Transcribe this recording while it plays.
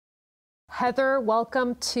Heather,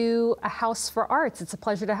 welcome to A House for Arts. It's a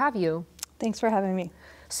pleasure to have you. Thanks for having me.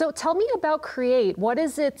 So tell me about C.R.E.A.T.E. What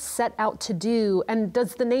is it set out to do, and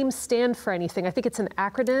does the name stand for anything? I think it's an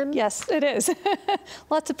acronym. Yes, it is.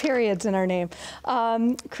 Lots of periods in our name.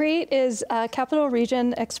 C.R.E.A.T.E. is Capital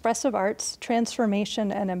Region Expressive Arts,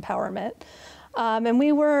 Transformation and Empowerment. And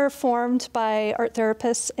we were formed by art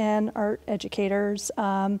therapists and art educators,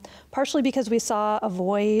 partially because we saw a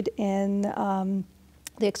void in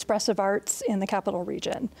the expressive arts in the Capital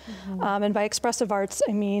Region. Mm-hmm. And by expressive arts,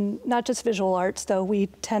 I mean not just visual arts, though we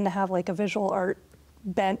tend to have like a visual art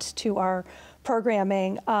bent to our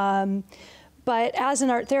programming. But as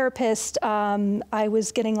an art therapist, I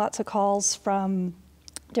was getting lots of calls from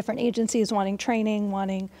different agencies wanting training,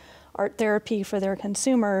 wanting art therapy for their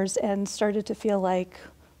consumers, and started to feel like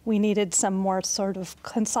we needed some more sort of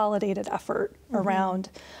consolidated effort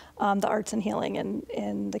around the arts and healing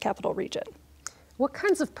in the Capital Region. What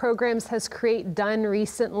kinds of programs has C.R.E.A.T.E. done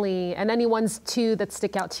recently, and any ones too that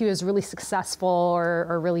stick out to you as really successful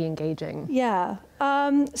or really engaging? Yeah,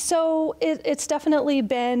 so it's definitely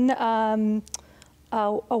been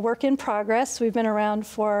a work in progress. We've been around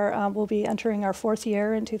for, we'll be entering our 4th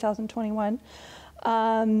year in 2021.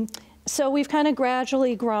 So we've kind of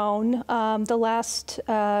gradually grown. The last,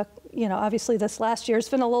 obviously this last year has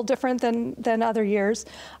been a little different than other years.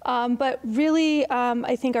 But really,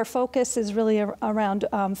 I think our focus is really around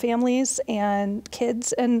families and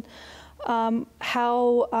kids and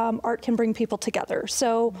how art can bring people together.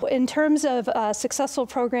 So in terms of successful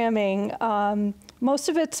programming, most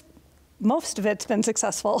of it's been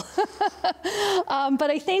successful. But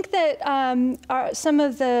I think that some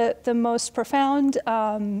of the most profound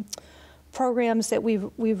programs that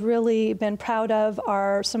we've really been proud of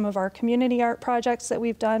are some of our community art projects that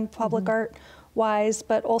we've done, public art wise,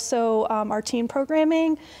 but also our teen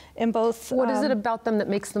programming in both. What is it about them that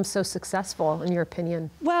makes them so successful, in your opinion?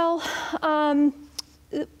 Well,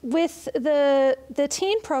 with the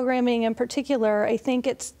teen programming in particular, I think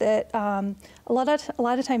it's that a lot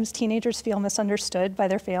of times teenagers feel misunderstood by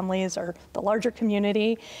their families or the larger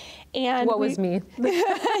community. And what was me?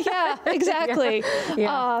 Yeah, exactly.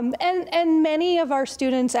 Yeah. And many of our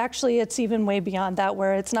students, actually, it's even way beyond that,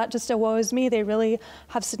 where it's not just a woe is me. They really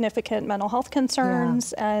have significant mental health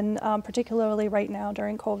concerns, and particularly right now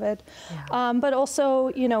during COVID. Yeah. But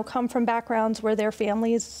also, come from backgrounds where their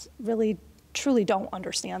families really truly don't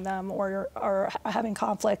understand them or are having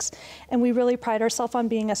conflicts. And we really pride ourselves on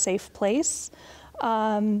being a safe place.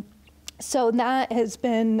 So that has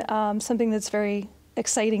been something that's very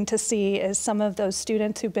exciting to see, is some of those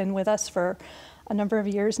students who've been with us for a number of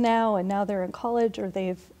years now, and now they're in college or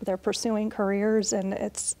they're pursuing careers, and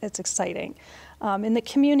it's exciting. In the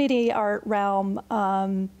community art realm,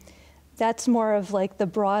 that's more of like the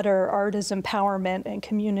broader artist empowerment and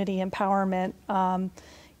community empowerment,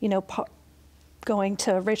 going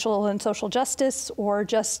to racial and social justice, or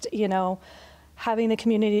just, having the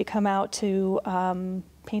community come out to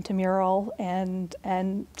paint a mural and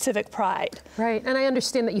civic pride. Right, and I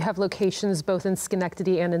understand that you have locations both in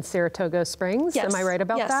Schenectady and in Saratoga Springs. Yes. Am I right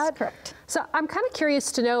about that? Yes, correct. So I'm kind of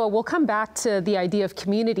curious to know, we'll come back to the idea of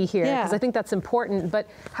community here, because I think that's important, but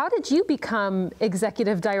how did you become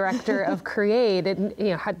executive director of C.R.E.A.T.E.?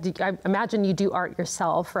 And, I imagine you do art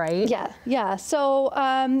yourself, right? Yeah. So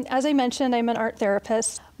as I mentioned, I'm an art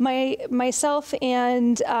therapist. Myself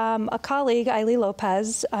and a colleague, Ailey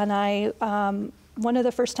Lopez, and I, one of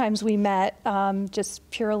the first times we met, just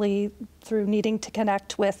purely through needing to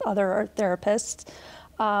connect with other art therapists,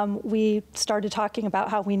 we started talking about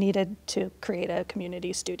how we needed to create a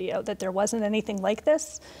community studio, that there wasn't anything like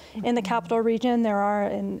this in the Capital Region. There are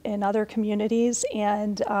in other communities,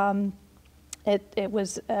 and it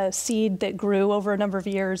was a seed that grew over a number of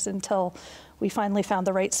years until we finally found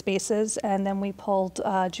the right spaces, and then we pulled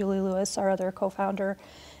Julie Lewis, our other co-founder,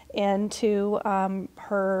 into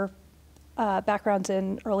her backgrounds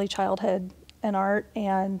in early childhood and art,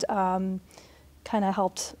 and kind of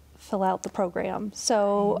helped fill out the program.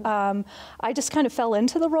 So I just kind of fell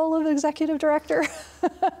into the role of executive director,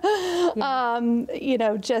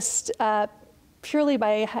 just purely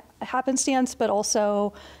by happenstance, but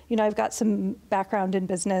also, I've got some background in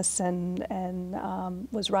business and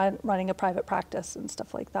was running a private practice and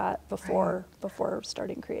stuff like that before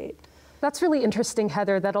starting C.R.E.A.T.E. That's really interesting,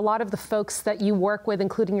 Heather, that a lot of the folks that you work with,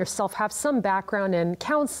 including yourself, have some background in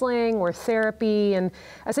counseling or therapy, and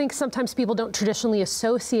I think sometimes people don't traditionally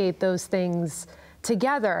associate those things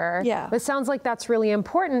together. Yeah. But it sounds like that's really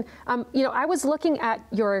important. I was looking at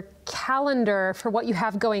your calendar for what you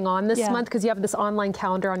have going on this month, because you have this online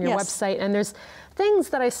calendar on your website, and there's things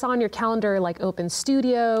that I saw on your calendar, like open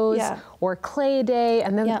studios or Clay Day,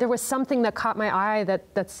 and then there was something that caught my eye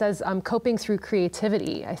that says coping through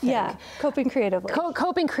creativity, I think. Yeah, coping creatively.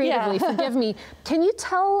 Coping creatively, forgive me. Can you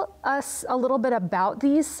tell us a little bit about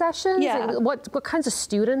these sessions? Yeah. What kinds of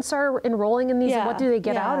students are enrolling in these, and what do they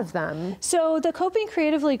get out of them? So the Coping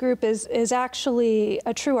Creatively group is actually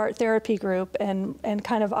a true art therapy group and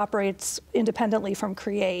kind of operates independently from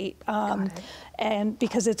C.R.E.A.T.E, and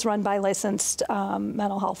because it's run by licensed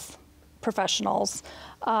mental health professionals.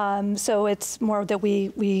 So it's more that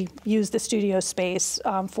we use the studio space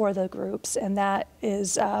for the groups, and that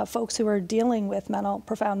is folks who are dealing with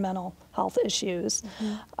profound mental health issues.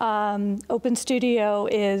 Open Studio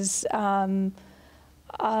is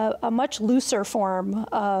a much looser form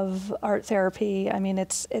of art therapy. I mean,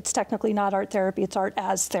 it's technically not art therapy, it's art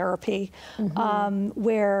as therapy,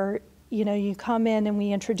 where you come in and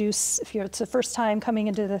we introduce, if it's the first time coming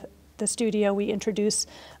into the studio, we introduce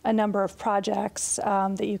a number of projects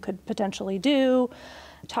that you could potentially do,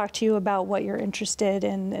 talk to you about what you're interested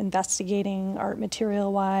in investigating art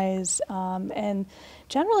material-wise, and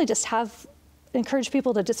generally just encourage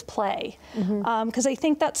people to just play. Because I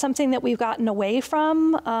think that's something that we've gotten away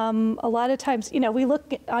from. A lot of times, we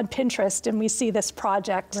look on Pinterest and we see this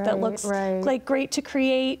project that looks like great to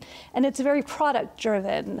create, and it's very product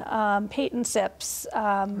driven. Paint and sips,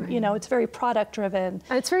 it's very product driven.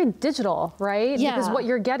 And it's very digital, right? Yeah. Because what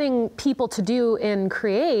you're getting people to do in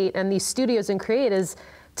C.R.E.A.T.E and these studios in C.R.E.A.T.E is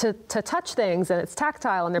to touch things, and it's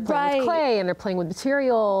tactile, and they're playing with clay, and they're playing with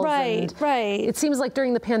materials. It seems like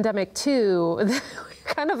during the pandemic too, we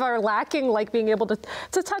kind of are lacking like being able to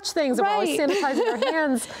touch things, and we're always sanitizing our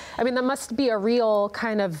hands. I mean, that must be a real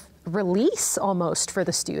kind of release almost for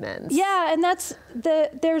the students. Yeah, and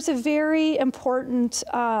there's a very important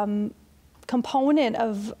component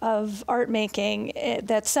of art making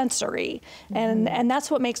that's sensory, and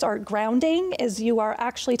that's what makes art grounding, is you are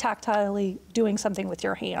actually tactilely doing something with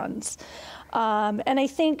your hands. And I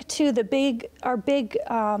think too, our big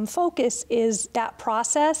focus is that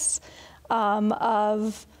process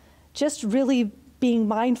of just really being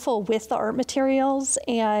mindful with the art materials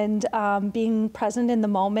and being present in the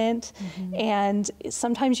moment. And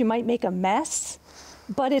sometimes you might make a mess,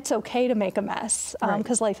 but it's okay to make a mess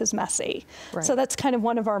because life is messy. So that's kind of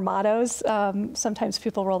one of our mottos. Sometimes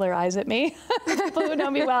people roll their eyes at me, people who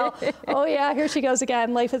know me well. Oh yeah, here she goes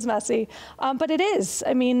again, life is messy. But it is.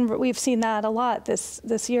 I mean, we've seen that a lot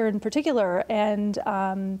this year in particular. And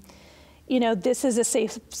this is a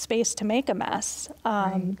safe space to make a mess.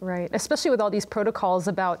 Right. Especially with all these protocols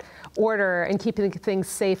about order and keeping things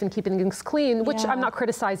safe and keeping things clean, which I'm not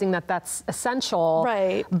criticizing that that's essential.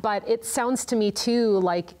 But it sounds to me too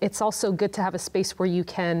like it's also good to have a space where you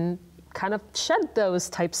can kind of shed those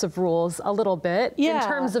types of rules a little bit in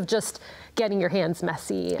terms of just getting your hands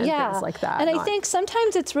messy and things like that. And I think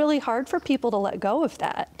sometimes it's really hard for people to let go of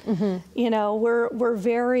that. We're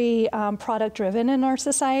very product driven in our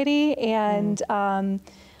society, and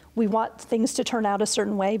we want things to turn out a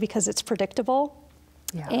certain way because it's predictable.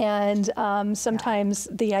 And sometimes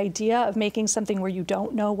the idea of making something where you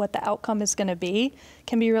don't know what the outcome is going to be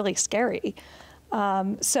can be really scary.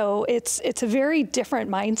 So it's a very different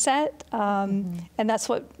mindset, and that's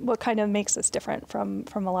what kind of makes us different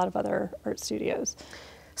from a lot of other art studios.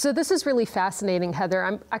 So this is really fascinating,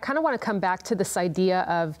 Heather. I kind of want to come back to this idea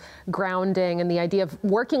of grounding and the idea of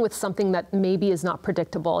working with something that maybe is not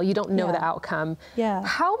predictable. You don't know the outcome.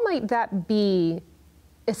 How might that be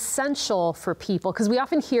essential for people? Because we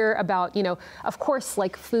often hear about, of course,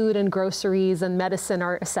 like food and groceries and medicine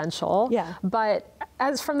are essential. But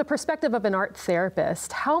as from the perspective of an art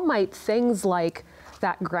therapist, how might things like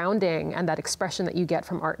that grounding and that expression that you get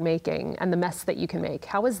from art making and the mess that you can make,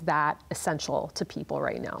 how is that essential to people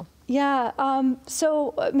right now?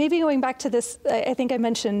 So maybe going back to this, I think I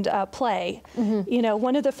mentioned play.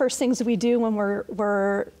 One of the first things we do when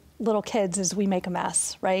we're little kids is we make a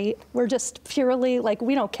mess, right? We're just purely like,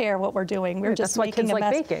 we don't care what we're doing. We're just making a mess.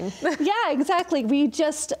 That's why kids like baking. Yeah, exactly.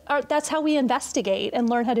 That's how we investigate and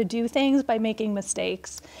learn how to do things, by making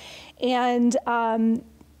mistakes. And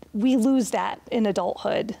we lose that in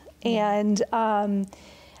adulthood. And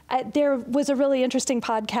there was a really interesting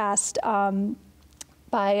podcast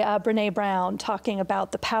by Brené Brown talking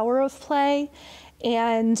about the power of play.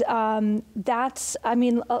 And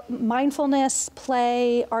mindfulness,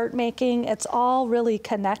 play, art making, it's all really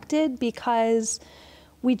connected, because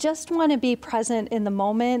we just want to be present in the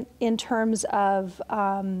moment in terms of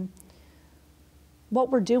what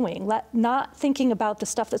we're doing, not thinking about the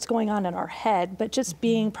stuff that's going on in our head, but just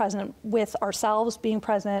being present with ourselves, being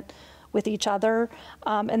present with each other.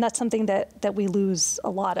 And that's something that we lose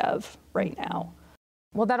a lot of right now.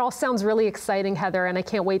 Well, that all sounds really exciting, Heather, and I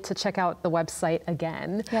can't wait to check out the website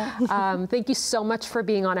again. Yeah. Thank you so much for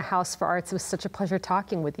being on A House for Arts. It was such a pleasure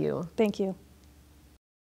talking with you. Thank you.